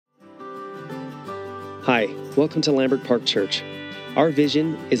Hi, welcome to Lambert Park Church. Our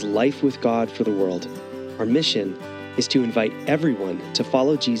vision is life with God for the world. Our mission is to invite everyone to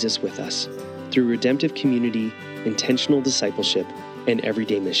follow Jesus with us through redemptive community, intentional discipleship, and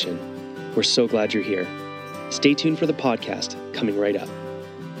everyday mission. We're so glad you're here. Stay tuned for the podcast coming right up.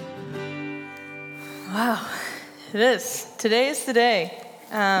 Wow, it is. Today is the day.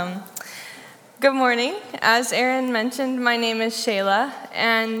 Good morning. As Aaron mentioned, my name is Shayla,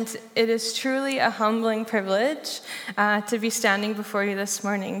 and it is truly a humbling privilege to be standing before you this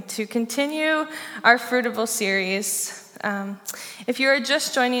morning to continue our Fruitable series. If you are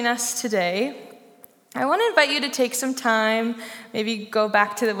just joining us today, I want to invite you to take some time, maybe go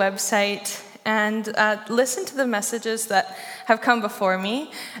back to the website and listen to the messages that have come before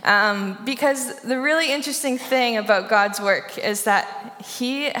me. Because the really interesting thing about God's work is that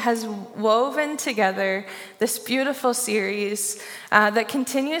He has woven together this beautiful series that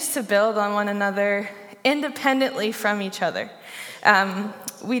continues to build on one another independently from each other.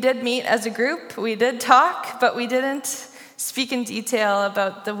 We did meet as a group, we did talk, but we didn't speak in detail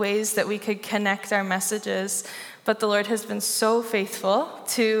about the ways that we could connect our messages. But the Lord has been so faithful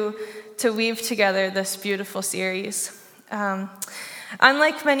to weave together this beautiful series.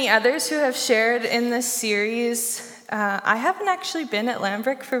 Unlike many others who have shared in this series, I haven't actually been at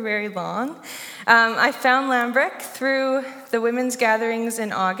Lambrick for very long. I found Lambrick through the women's gatherings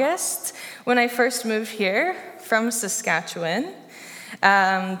in August when I first moved here from Saskatchewan.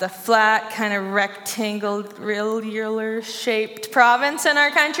 The flat, kind of rectangular shaped province in our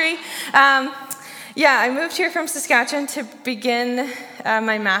country. I moved here from Saskatchewan to begin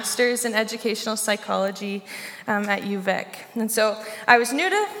my master's in educational psychology at UVic. And so I was new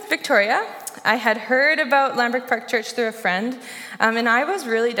to Victoria. I had heard about Lambert Park Church through a friend, and I was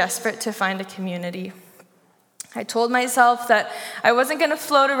really desperate to find a community. I told myself that I wasn't going to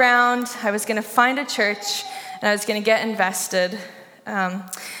float around, I was going to find a church, and I was going to get invested. And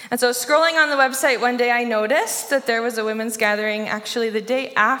so scrolling on the website one day, I noticed that there was a women's gathering actually the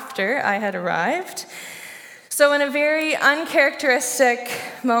day after I had arrived. So in a very uncharacteristic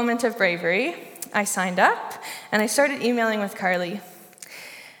moment of bravery, I signed up and I started emailing with Carly.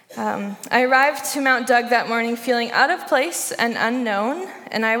 I arrived to Mount Doug that morning feeling out of place and unknown,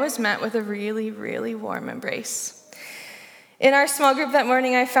 and I was met with a really, really warm embrace. In our small group that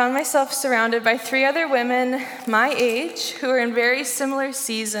morning, I found myself surrounded by 3 other women my age who were in very similar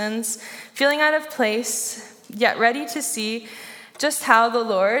seasons, feeling out of place, yet ready to see just how the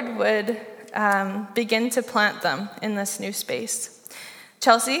Lord would begin to plant them in this new space.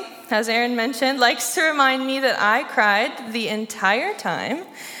 Chelsea, as Aaron mentioned, likes to remind me that I cried the entire time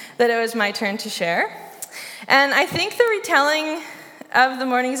that it was my turn to share. And I think the retelling of the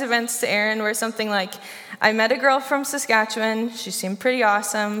morning's events to Aaron were something like, I met a girl from Saskatchewan, she seemed pretty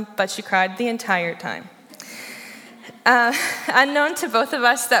awesome, but she cried the entire time. Unknown to both of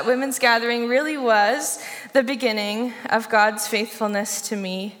us, that women's gathering really was the beginning of God's faithfulness to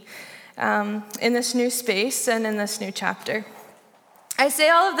me in this new space and in this new chapter. I say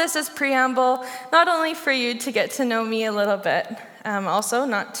all of this as preamble, not only for you to get to know me a little bit, also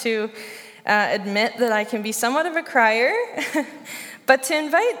not to admit that I can be somewhat of a crier, but to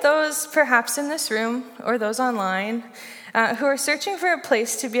invite those perhaps in this room or those online who are searching for a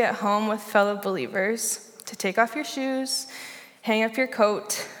place to be at home with fellow believers, to take off your shoes, hang up your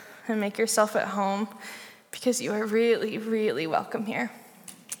coat, and make yourself at home, because you are really, really welcome here.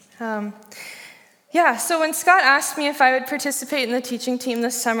 So when Scott asked me if I would participate in the teaching team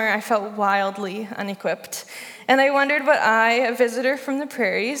this summer, I felt wildly unequipped. And I wondered what I, a visitor from the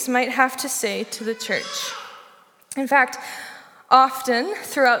prairies, might have to say to the church. In fact, often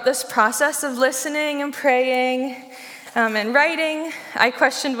throughout this process of listening and praying and writing, I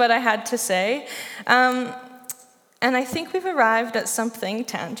questioned what I had to say. And I think we've arrived at something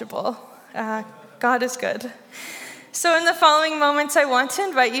tangible. God is good. So in the following moments, I want to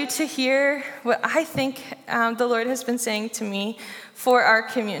invite you to hear what I think the Lord has been saying to me for our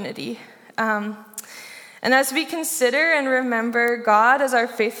community. And as we consider and remember God as our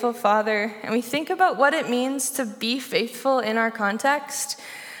faithful Father, and we think about what it means to be faithful in our context,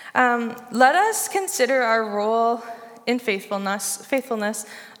 let us consider our role in faithfulness,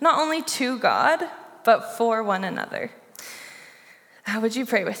 not only to God, but for one another. Would you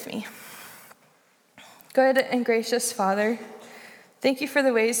pray with me? Good and gracious Father, thank you for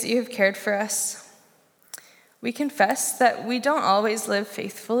the ways that you have cared for us. We confess that we don't always live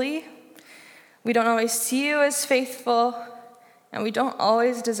faithfully. We don't always see you as faithful, and we don't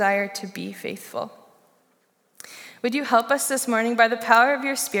always desire to be faithful. Would you help us this morning by the power of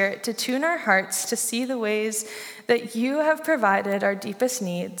your Spirit to tune our hearts to see the ways that you have provided our deepest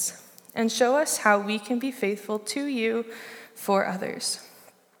needs, and show us how we can be faithful to you for others.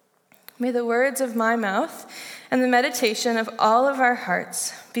 May the words of my mouth and the meditation of all of our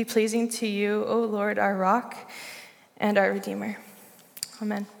hearts be pleasing to you, O Lord, our rock and our Redeemer.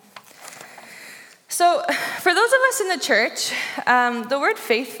 Amen. So, for those of us in the church, the word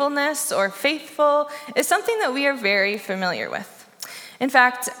faithfulness or faithful is something that we are very familiar with. In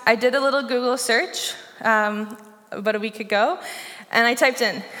fact, I did a little Google search about a week ago, and I typed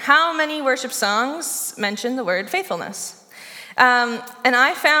in, how many worship songs mention the word faithfulness? And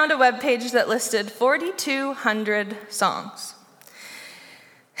I found a webpage that listed 4,200 songs.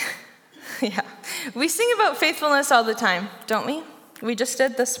 Yeah, we sing about faithfulness all the time, don't we? We just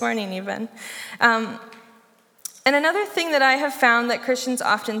did this morning even. And another thing that I have found that Christians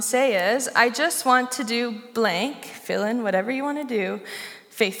often say is, I just want to do blank, fill in whatever you want to do,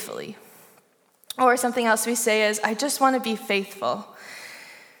 faithfully. Or something else we say is, I just want to be faithful.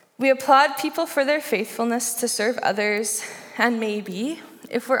 We applaud people for their faithfulness to serve others, and maybe,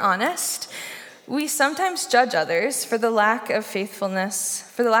 if we're honest, we sometimes judge others for the lack of faithfulness,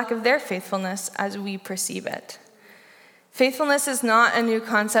 for the lack of their faithfulness as we perceive it. Faithfulness is not a new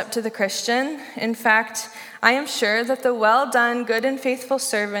concept to the Christian. In fact, I am sure that the well done, good and faithful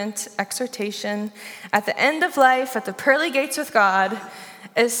servant exhortation at the end of life, at the pearly gates with God,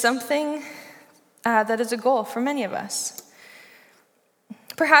 is something that is a goal for many of us.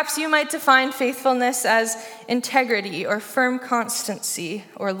 Perhaps you might define faithfulness as integrity or firm constancy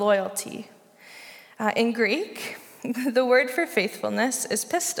or loyalty. In Greek, the word for faithfulness is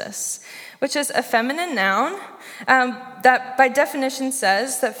pistis, which is a feminine noun that by definition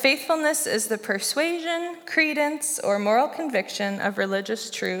says that faithfulness is the persuasion, credence, or moral conviction of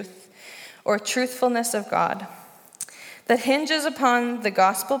religious truth or truthfulness of God that hinges upon the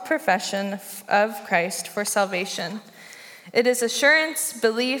gospel profession of Christ for salvation. It is assurance,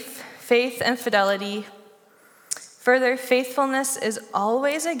 belief, faith, and fidelity. Further, faithfulness is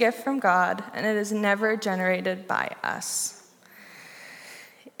always a gift from God, and it is never generated by us.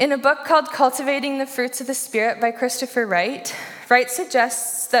 In a book called Cultivating the Fruits of the Spirit by Christopher Wright, Wright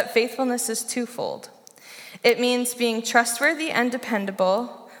suggests that faithfulness is twofold. It means being trustworthy and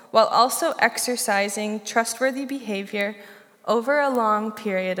dependable, while also exercising trustworthy behavior over a long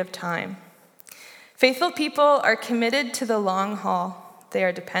period of time. Faithful people are committed to the long haul. They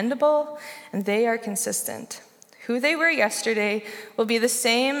are dependable, and they are consistent. Who they were yesterday will be the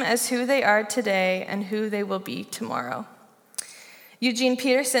same as who they are today and who they will be tomorrow. Eugene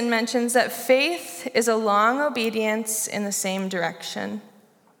Peterson mentions that faith is a long obedience in the same direction.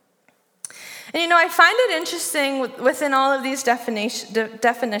 And I find it interesting within all of these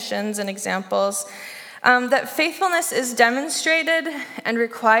definitions and examples that faithfulness is demonstrated and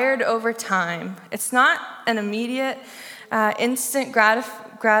required over time. It's not an immediate, instant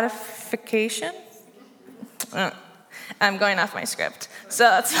gratification. I'm going off my script, so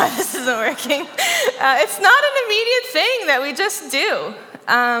that's why this isn't working. It's not an immediate thing that we just do.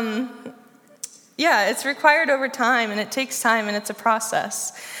 It's required over time, and it takes time, and it's a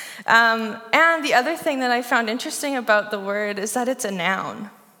process. And the other thing that I found interesting about the word is that it's a noun.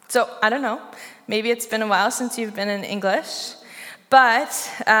 So, I don't know, maybe it's been a while since you've been in English, but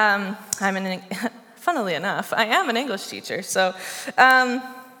funnily enough, I am an English teacher, so,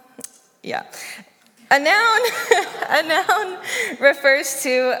 yeah. A noun refers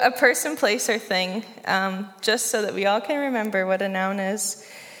to a person, place, or thing, just so that we all can remember what a noun is.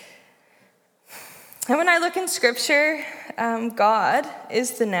 And when I look in Scripture, God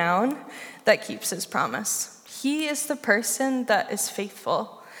is the noun that keeps his promise. He is the person that is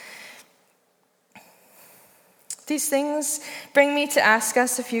faithful. These things bring me to ask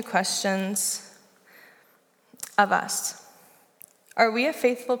us a few questions of us. Are we a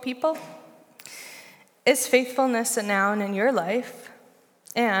faithful people? Is faithfulness a noun in your life?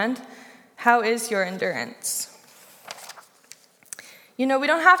 And how is your endurance? We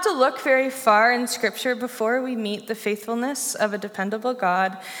don't have to look very far in Scripture before we meet the faithfulness of a dependable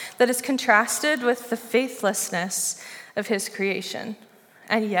God that is contrasted with the faithlessness of his creation.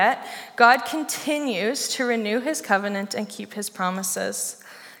 And yet, God continues to renew his covenant and keep his promises.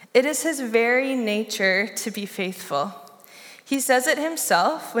 It is his very nature to be faithful. He says it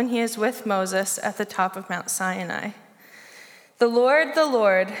himself when he is with Moses at the top of Mount Sinai. The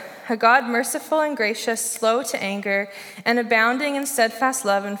Lord, a God merciful and gracious, slow to anger, and abounding in steadfast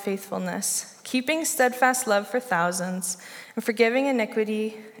love and faithfulness, keeping steadfast love for thousands, and forgiving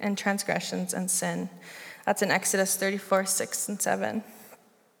iniquity and transgressions and sin. That's in Exodus 34, 6 and 7.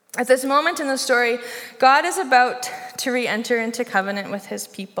 At this moment in the story, God is about to re-enter into covenant with his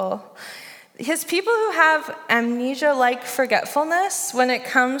people. His people who have amnesia-like forgetfulness when it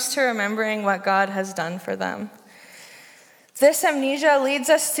comes to remembering what God has done for them. This amnesia leads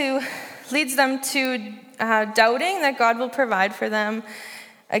them to doubting that God will provide for them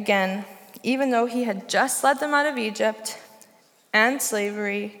again, even though he had just led them out of Egypt and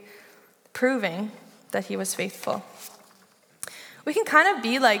slavery, proving that he was faithful. We can kind of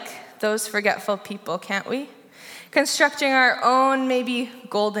be like those forgetful people, can't we? Constructing our own maybe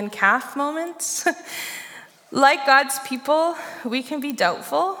golden calf moments. Like God's people, we can be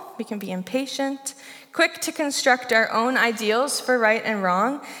doubtful, we can be impatient, quick to construct our own ideals for right and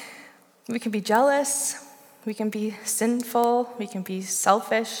wrong. We can be jealous, we can be sinful, we can be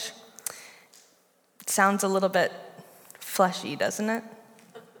selfish. It sounds a little bit fleshy, doesn't it?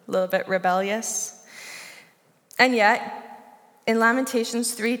 A little bit rebellious. And yet, in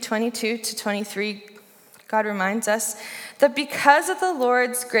Lamentations 3:22-23, God reminds us that because of the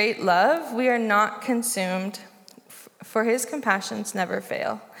Lord's great love, we are not consumed, for his compassions never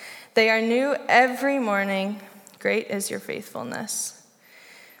fail. They are new every morning. Great is your faithfulness.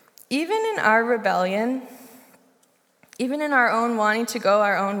 Even in our rebellion, even in our own wanting to go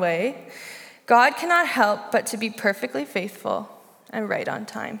our own way, God cannot help but to be perfectly faithful and right on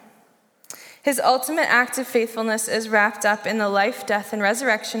time. His ultimate act of faithfulness is wrapped up in the life, death, and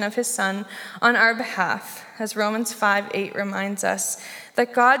resurrection of his Son on our behalf, as Romans 5:8 reminds us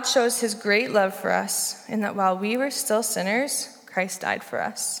that God shows his great love for us in that while we were still sinners, Christ died for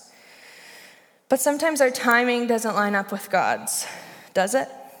us. But sometimes our timing doesn't line up with God's, does it?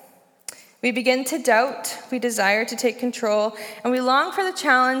 We begin to doubt, we desire to take control, and we long for the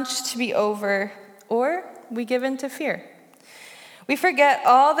challenge to be over, or we give in to fear. We forget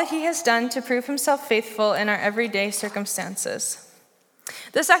all that he has done to prove himself faithful in our everyday circumstances.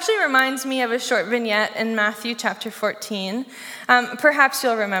 This actually reminds me of a short vignette in Matthew chapter 14. Perhaps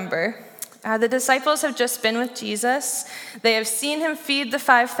you'll remember. The disciples have just been with Jesus. They have seen him feed the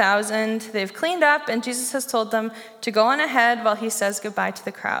 5,000. They've cleaned up, and Jesus has told them to go on ahead while he says goodbye to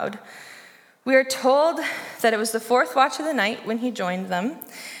the crowd. We are told that it was the fourth watch of the night when he joined them,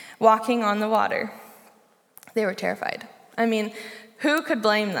 walking on the water. They were terrified. I mean, who could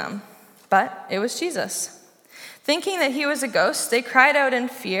blame them? But it was Jesus. Thinking that he was a ghost, they cried out in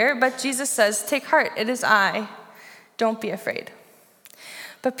fear, but Jesus says, "Take heart, it is I. Don't be afraid."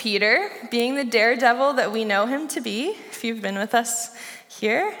 But Peter, being the daredevil that we know him to be, if you've been with us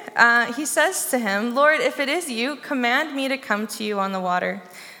here, he says to him, "Lord, if it is you, command me to come to you on the water."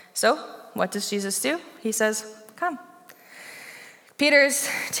 So what does Jesus do? He says, "Come." Peter's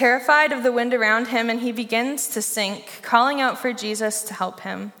terrified of the wind around him, and he begins to sink, calling out for Jesus to help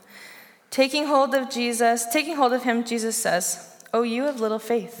him. Taking hold of him, Jesus says, "Oh, you have little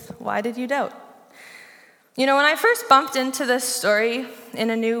faith. Why did you doubt?" You know, when I first bumped into this story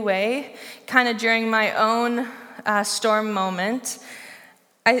in a new way, kind of during my own storm moment,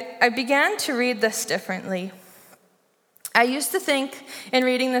 I began to read this differently. I used to think in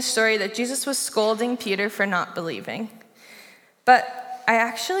reading this story that Jesus was scolding Peter for not believing. But I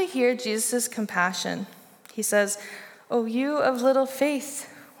actually hear Jesus' compassion. He says, "Oh, you of little faith,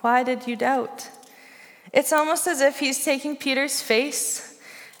 why did you doubt?" It's almost as if he's taking Peter's face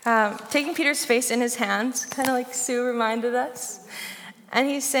in his hands, kind of like Sue reminded us. And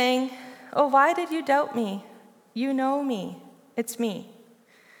he's saying, "Oh, why did you doubt me? You know me. It's me."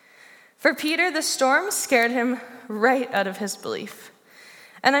 For Peter, the storm scared him right out of his belief.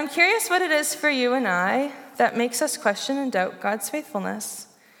 And I'm curious what it is for you and I that makes us question and doubt God's faithfulness.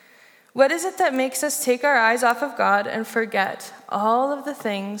 What is it that makes us take our eyes off of God and forget all of the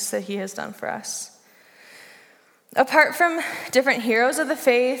things that he has done for us? Apart from different heroes of the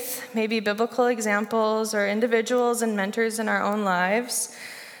faith, maybe biblical examples or individuals and mentors in our own lives,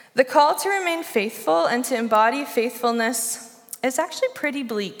 the call to remain faithful and to embody faithfulness is actually pretty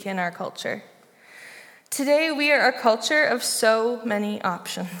bleak in our culture. Today, we are a culture of so many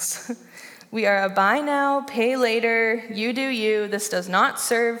options. We are a buy now, pay later, you do you, this does not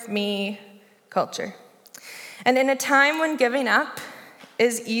serve me culture. And in a time when giving up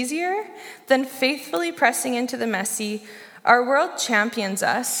is easier than faithfully pressing into the messy, our world champions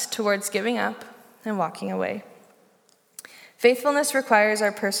us towards giving up and walking away. Faithfulness requires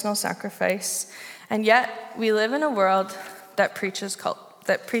our personal sacrifice, and yet we live in a world that preaches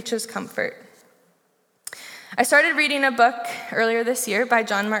comfort. I started reading a book earlier this year by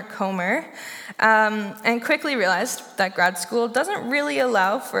John Mark Comer, and quickly realized that grad school doesn't really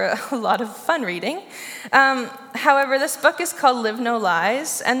allow for a lot of fun reading. However, this book is called Live No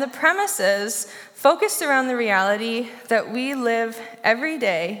Lies, and the premise is focused around the reality that we live every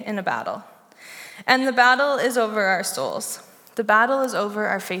day in a battle. And the battle is over our souls. The battle is over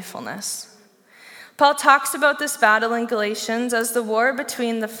our faithfulness. Paul talks about this battle in Galatians as the war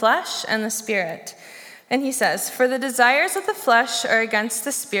between the flesh and the spirit. And he says, "For the desires of the flesh are against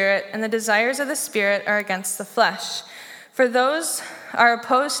the spirit, and the desires of the spirit are against the flesh. For those are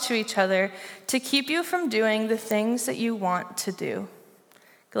opposed to each other to keep you from doing the things that you want to do."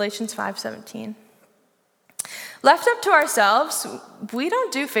 Galatians 5:17. Left up to ourselves, we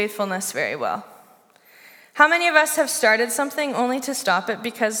don't do faithfulness very well. How many of us have started something only to stop it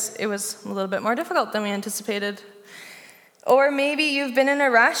because it was a little bit more difficult than we anticipated? Or maybe you've been in a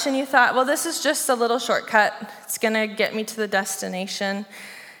rush and you thought, well, this is just a little shortcut. It's going to get me to the destination.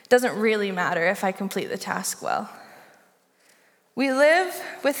 It doesn't really matter if I complete the task well. We live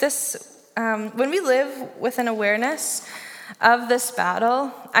with this, when we live with an awareness of this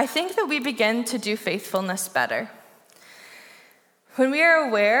battle, I think that we begin to do faithfulness better. When we are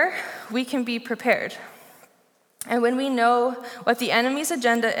aware, we can be prepared. And when we know what the enemy's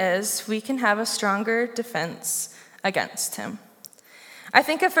agenda is, we can have a stronger defense against him. I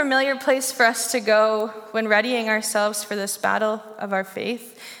think a familiar place for us to go when readying ourselves for this battle of our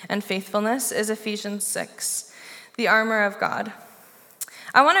faith and faithfulness is Ephesians 6, the armor of God.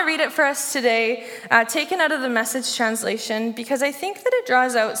 I want to read it for us today, taken out of the Message translation, because I think that it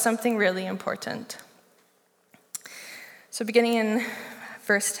draws out something really important. So beginning in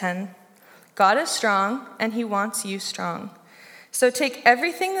verse 10, "God is strong, and he wants you strong. So take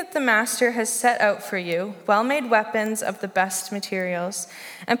everything that the master has set out for you, well-made weapons of the best materials,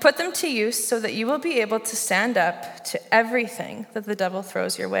 and put them to use so that you will be able to stand up to everything that the devil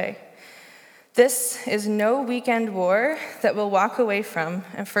throws your way. This is no weekend war that we'll walk away from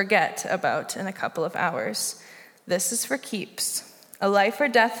and forget about in a couple of hours. This is for keeps, a life or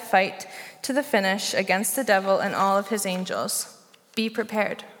death fight to the finish against the devil and all of his angels. Be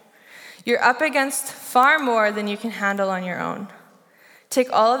prepared. You're up against far more than you can handle on your own.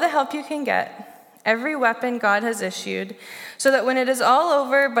 Take all of the help you can get, every weapon God has issued, so that when it is all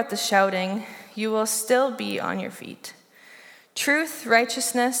over but the shouting, you will still be on your feet. Truth,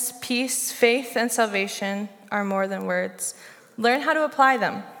 righteousness, peace, faith, and salvation are more than words. Learn how to apply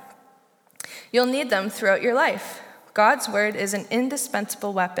them. You'll need them throughout your life. God's word is an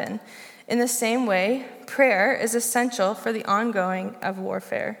indispensable weapon. In the same way, prayer is essential for the ongoing of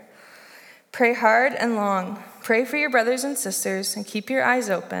warfare. Pray hard and long. Pray for your brothers and sisters and keep your eyes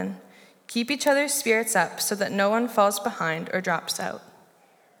open. Keep each other's spirits up so that no one falls behind or drops out."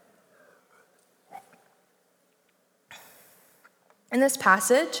 In this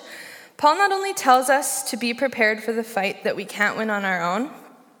passage, Paul not only tells us to be prepared for the fight that we can't win on our own,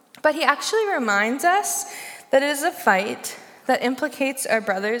 but he actually reminds us that it is a fight that implicates our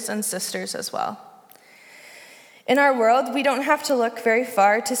brothers and sisters as well. In our world, we don't have to look very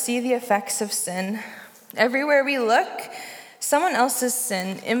far to see the effects of sin. Everywhere we look, someone else's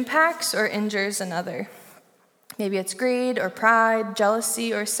sin impacts or injures another. Maybe it's greed or pride,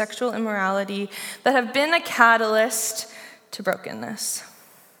 jealousy, or sexual immorality that have been a catalyst to brokenness.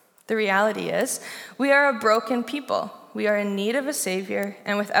 The reality is, we are a broken people. We are in need of a Savior,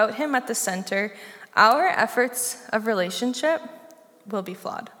 and without him at the center, our efforts of relationship will be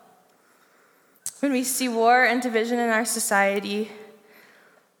flawed. When we see war and division in our society,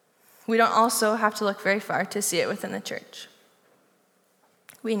 we don't also have to look very far to see it within the church.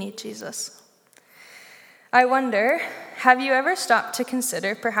 We need Jesus. I wonder, have you ever stopped to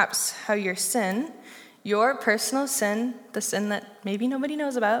consider perhaps how your sin, your personal sin, the sin that maybe nobody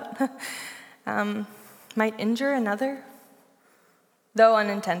knows about, might injure another, though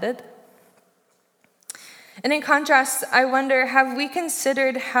unintended? And in contrast, I wonder, have we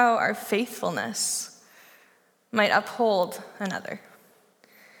considered how our faithfulness might uphold another?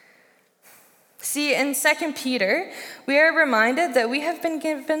 See, in 2 Peter, we are reminded that we have been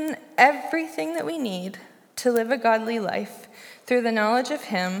given everything that we need to live a godly life through the knowledge of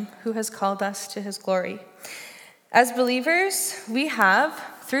him who has called us to his glory. As believers, we have,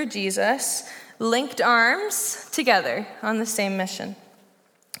 through Jesus, linked arms together on the same mission.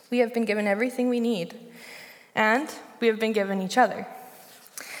 We have been given everything we need, and we have been given each other.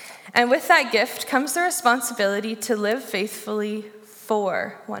 And with that gift comes the responsibility to live faithfully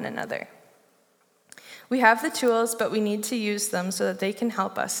for one another. We have the tools, but we need to use them so that they can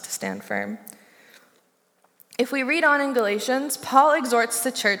help us to stand firm. If we read on in Galatians, Paul exhorts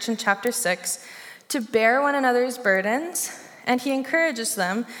the church in chapter 6 to bear one another's burdens, and he encourages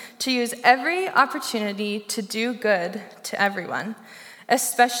them to use every opportunity to do good to everyone,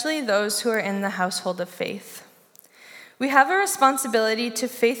 especially those who are in the household of faith. We have a responsibility to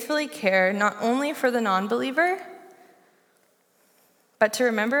faithfully care not only for the non-believer, but to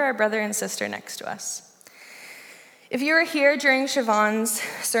remember our brother and sister next to us. If you were here during Siobhan's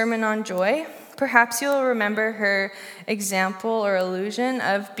sermon on joy, perhaps you'll remember her example or illusion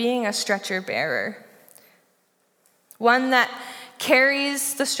of being a stretcher bearer. One that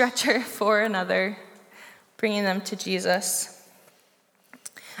carries the stretcher for another, bringing them to Jesus.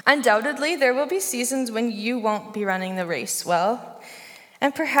 Undoubtedly, there will be seasons when you won't be running the race well,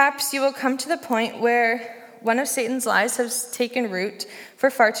 and perhaps you will come to the point where one of Satan's lies has taken root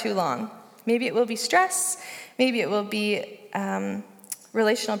for far too long. Maybe it will be stress, maybe it will be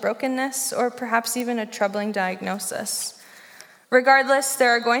relational brokenness, or perhaps even a troubling diagnosis. Regardless, there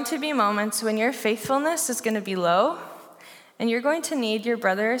are going to be moments when your faithfulness is going to be low, and you're going to need your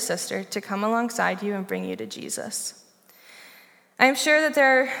brother or sister to come alongside you and bring you to Jesus. I'm sure that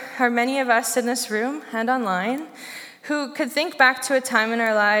there are many of us in this room and online who could think back to a time in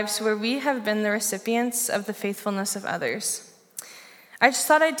our lives where we have been the recipients of the faithfulness of others. I just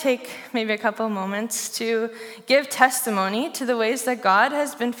thought I'd take maybe a couple moments to give testimony to the ways that God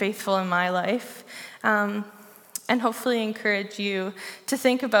has been faithful in my life, and hopefully encourage you to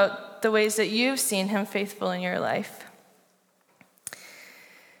think about the ways that you've seen him faithful in your life.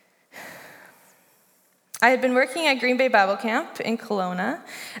 I had been working at Green Bay Bible Camp in Kelowna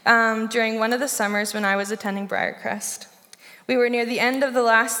during one of the summers when I was attending Briarcrest. We were near the end of the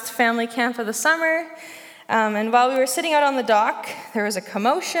last family camp of the summer, and while we were sitting out on the dock, there was a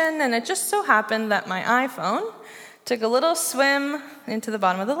commotion, and it just so happened that my iPhone took a little swim into the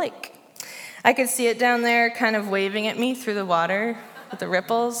bottom of the lake. I could see it down there kind of waving at me through the water with the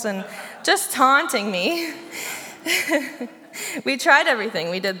ripples and just taunting me. We tried everything.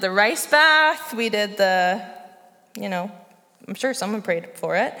 We did the rice bath, we did I'm sure someone prayed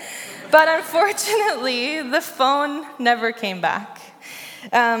for it. But unfortunately, the phone never came back.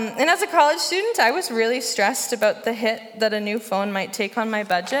 And as a college student, I was really stressed about the hit that a new phone might take on my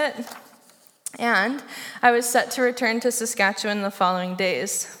budget. And I was set to return to Saskatchewan the following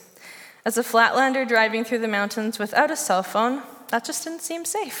days. As a flatlander driving through the mountains without a cell phone, that just didn't seem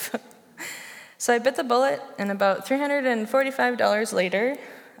safe. So I bit the bullet, and about $345 later,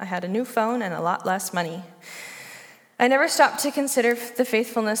 I had a new phone and a lot less money. I never stopped to consider the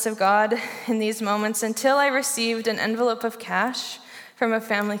faithfulness of God in these moments until I received an envelope of cash from a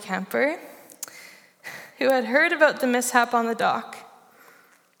family camper who had heard about the mishap on the dock.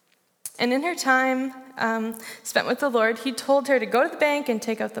 And in her time spent with the Lord, he told her to go to the bank and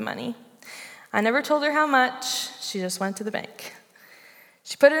take out the money. I never told her how much. She just went to the bank.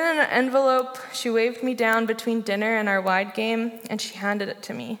 She put it in an envelope, she waved me down between dinner and our wide game, and she handed it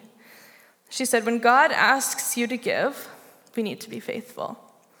to me. She said, "When God asks you to give, we need to be faithful."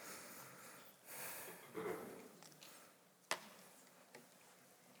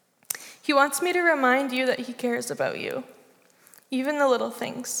 He wants me to remind you that he cares about you, even the little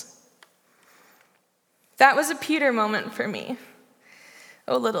things. That was a Peter moment for me.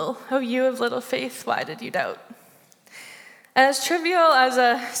 Oh you of little faith, why did you doubt? And as trivial as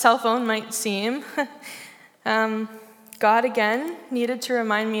a cell phone might seem, God again needed to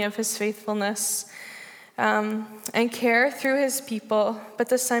remind me of his faithfulness and care through his people, but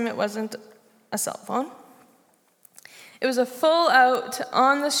this time it wasn't a cell phone. It was a full out,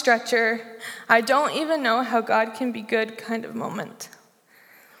 on the stretcher, I don't even know how God can be good kind of moment.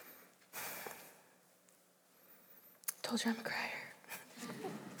 Told you I'm a crier.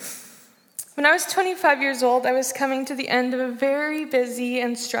 When I was 25 years old, I was coming to the end of a very busy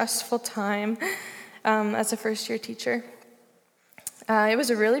and stressful time as a first-year teacher. It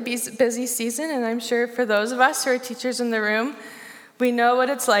was a really busy season, and I'm sure for those of us who are teachers in the room, we know what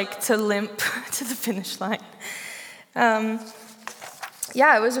it's like to limp to the finish line.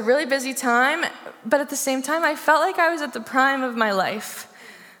 It was a really busy time, but at the same time, I felt like I was at the prime of my life.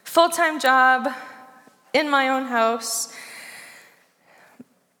 Full-time job, in my own house.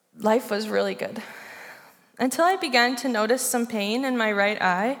 Life was really good. Until I began to notice some pain in my right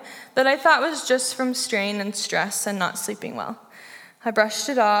eye that I thought was just from strain and stress and not sleeping well. I brushed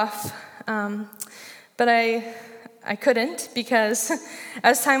it off, but I couldn't because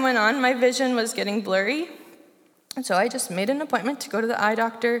as time went on, my vision was getting blurry. And so I just made an appointment to go to the eye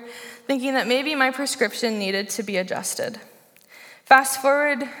doctor, thinking that maybe my prescription needed to be adjusted. Fast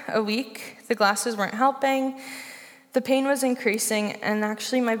forward a week, the glasses weren't helping, the pain was increasing, and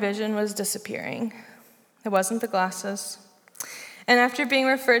actually my vision was disappearing. It wasn't the glasses. And after being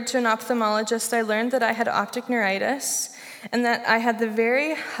referred to an ophthalmologist, I learned that I had optic neuritis, and that I had the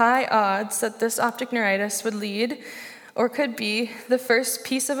very high odds that this optic neuritis would lead, or could be, the first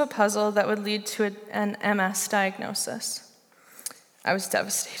piece of a puzzle that would lead to an MS diagnosis. I was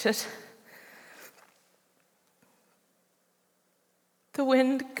devastated. The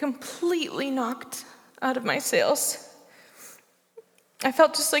wind completely knocked out of my sails. I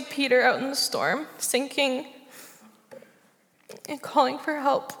felt just like Peter out in the storm, sinking and calling for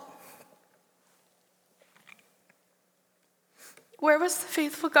help. Where was the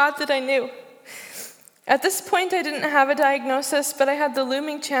faithful God that I knew? At this point, I didn't have a diagnosis, but I had the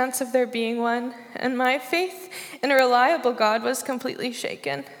looming chance of there being one, and my faith in a reliable God was completely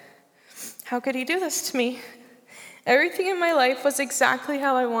shaken. How could he do this to me? Everything in my life was exactly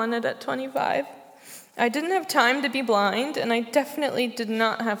how I wanted at 25. I didn't have time to be blind, and I definitely did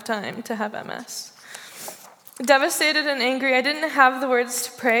not have time to have MS. Devastated and angry, I didn't have the words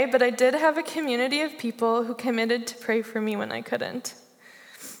to pray, but I did have a community of people who committed to pray for me when I couldn't.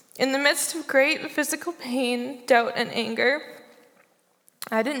 In the midst of great physical pain, doubt, and anger,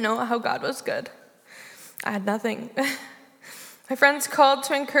 I didn't know how God was good. I had nothing. My friends called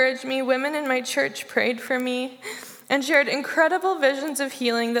to encourage me. Women in my church prayed for me and shared incredible visions of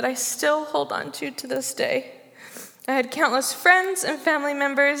healing that I still hold on to this day. I had countless friends and family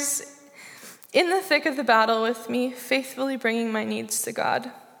members in the thick of the battle with me, faithfully bringing my needs to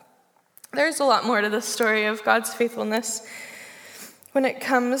God. There's a lot more to this story of God's faithfulness when it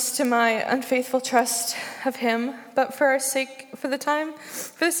comes to my unfaithful trust of him, but for the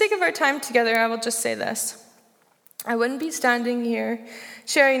sake of our time together, I will just say this. I wouldn't be standing here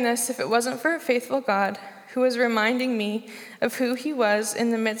sharing this if it wasn't for a faithful God who was reminding me of who he was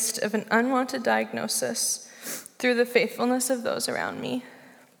in the midst of an unwanted diagnosis through the faithfulness of those around me.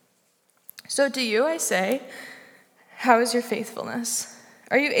 So to you, I say, how is your faithfulness?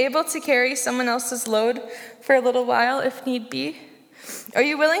 Are you able to carry someone else's load for a little while if need be? Are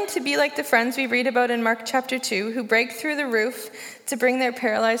you willing to be like the friends we read about in Mark chapter 2 who break through the roof to bring their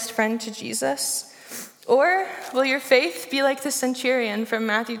paralyzed friend to Jesus? Or will your faith be like the centurion from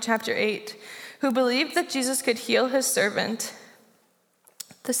Matthew chapter 8 who believed that Jesus could heal his servant?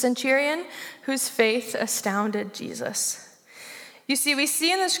 The centurion whose faith astounded Jesus. You see, we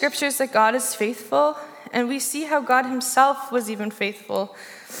see in the scriptures that God is faithful, and we see how God himself was even faithful,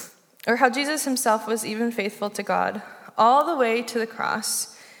 or how Jesus himself was even faithful to God, all the way to the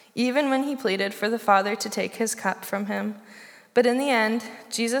cross, even when he pleaded for the Father to take his cup from him. But in the end,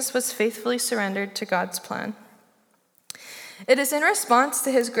 Jesus was faithfully surrendered to God's plan. It is in response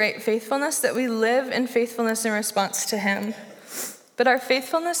to his great faithfulness that we live in faithfulness in response to him. But our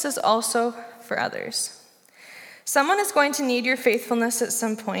faithfulness is also for others. Someone is going to need your faithfulness at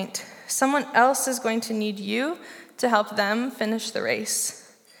some point. Someone else is going to need you to help them finish the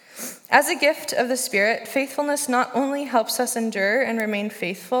race. As a gift of the Spirit, faithfulness not only helps us endure and remain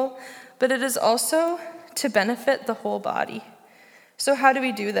faithful, but it is also to benefit the whole body. So how do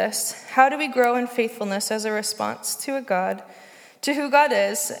we do this? How do we grow in faithfulness as a response to a God, to who God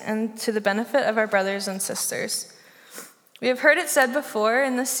is, and to the benefit of our brothers and sisters? We have heard it said before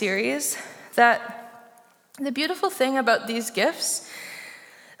in this series that the beautiful thing about these gifts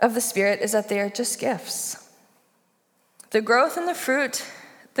of the Spirit is that they are just gifts. The growth of the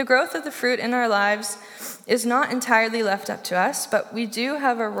fruit in our lives is not entirely left up to us, but we do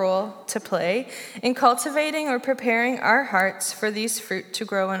have a role to play in cultivating or preparing our hearts for these fruit to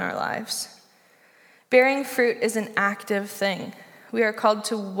grow in our lives. Bearing fruit is an active thing. We are called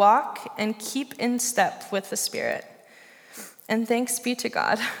to walk and keep in step with the Spirit. And thanks be to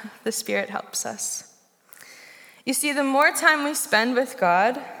God, the Spirit helps us. You see, the more time we spend with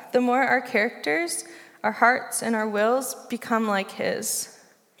God, the more our characters, our hearts, and our wills become like his.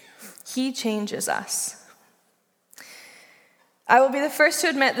 He changes us. I will be the first to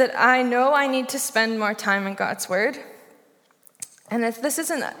admit that I know I need to spend more time in God's Word. And if this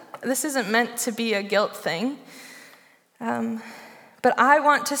isn't meant to be a guilt thing, but I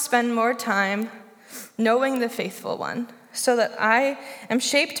want to spend more time knowing the faithful one, so that I am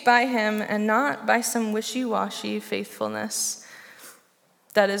shaped by him and not by some wishy-washy faithfulness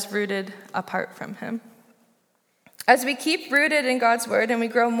that is rooted apart from him. As we keep rooted in God's word and we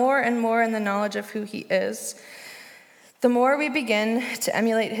grow more and more in the knowledge of who he is, the more we begin to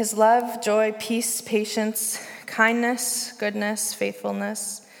emulate his love, joy, peace, patience, kindness, goodness,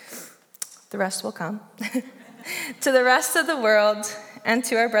 faithfulness. The rest will come. To the rest of the world and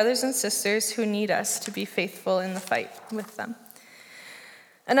to our brothers and sisters who need us to be faithful in the fight with them.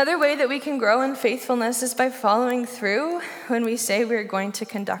 Another way that we can grow in faithfulness is by following through when we say we're going to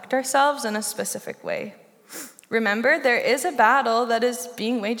conduct ourselves in a specific way. Remember, there is a battle that is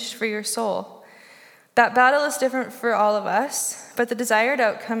being waged for your soul. That battle is different for all of us, but the desired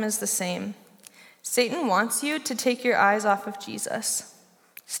outcome is the same. Satan wants you to take your eyes off of Jesus.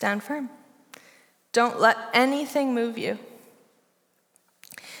 Stand firm. Don't let anything move you.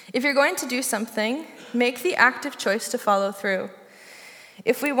 If you're going to do something, make the active choice to follow through.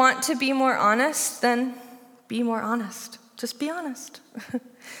 If we want to be more honest, then be more honest. Just be honest.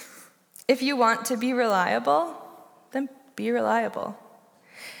 If you want to be reliable, then be reliable.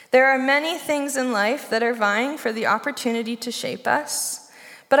 There are many things in life that are vying for the opportunity to shape us,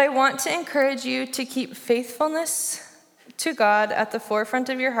 but I want to encourage you to keep faithfulness to God at the forefront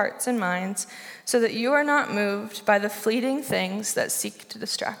of your hearts and minds so that you are not moved by the fleeting things that seek to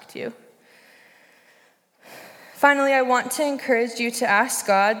distract you. Finally, I want to encourage you to ask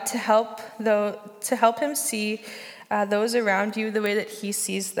God to help him see those around you the way that he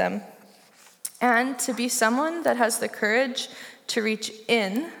sees them, and to be someone that has the courage to reach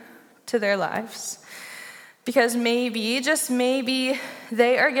in to their lives. Because maybe, just maybe,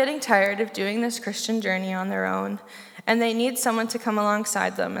 they are getting tired of doing this Christian journey on their own, and they need someone to come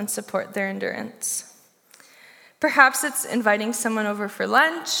alongside them and support their endurance. Perhaps it's inviting someone over for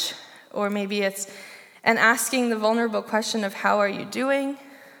lunch, or maybe it's asking the vulnerable question of how are you doing?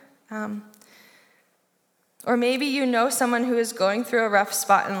 Or maybe you know someone who is going through a rough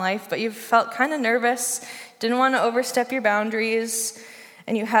spot in life, but you've felt kind of nervous, didn't want to overstep your boundaries,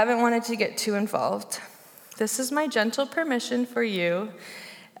 and you haven't wanted to get too involved. This is my gentle permission for you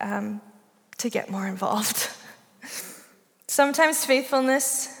to get more involved. Sometimes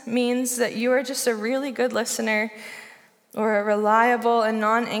faithfulness means that you are just a really good listener or a reliable and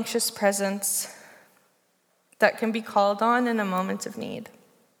non-anxious presence that can be called on in a moment of need.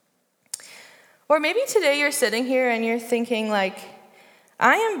 Or maybe today you're sitting here and you're thinking like,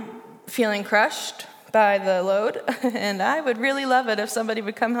 I am feeling crushed by the load, and I would really love it if somebody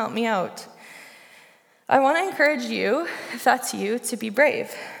would come help me out. I want to encourage you, if that's you, to be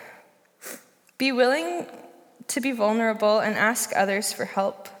brave. Be willing to be vulnerable and ask others for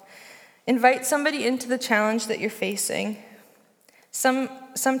help. Invite somebody into the challenge that you're facing.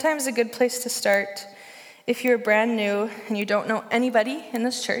 Sometimes a good place to start, if you're brand new and you don't know anybody in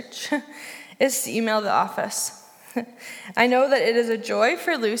this church, is to email the office. I know that it is a joy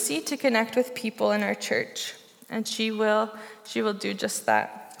for Lucy to connect with people in our church, and she will do just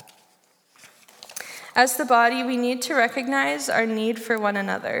that. As the body, we need to recognize our need for one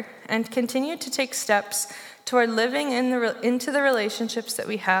another and continue to take steps toward living into the relationships that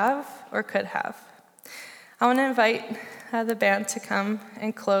we have or could have. I want to invite the band to come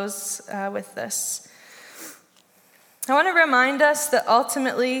and close with this. I want to remind us that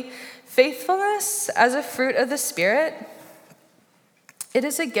ultimately, faithfulness as a fruit of the Spirit, it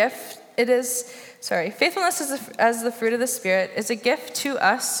is a gift. Faithfulness as the fruit of the Spirit is a gift to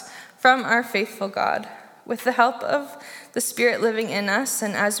us from our faithful God. With the help of the Spirit living in us,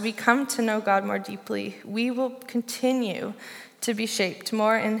 and as we come to know God more deeply, we will continue to be shaped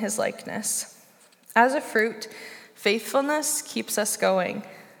more in his likeness. As a fruit, faithfulness keeps us going.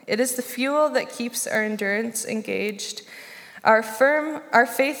 It is the fuel that keeps our endurance engaged, our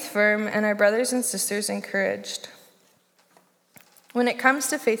faith firm, and our brothers and sisters encouraged. When it comes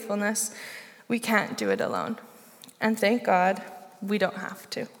to faithfulness, we can't do it alone. And thank God, we don't have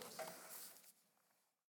to.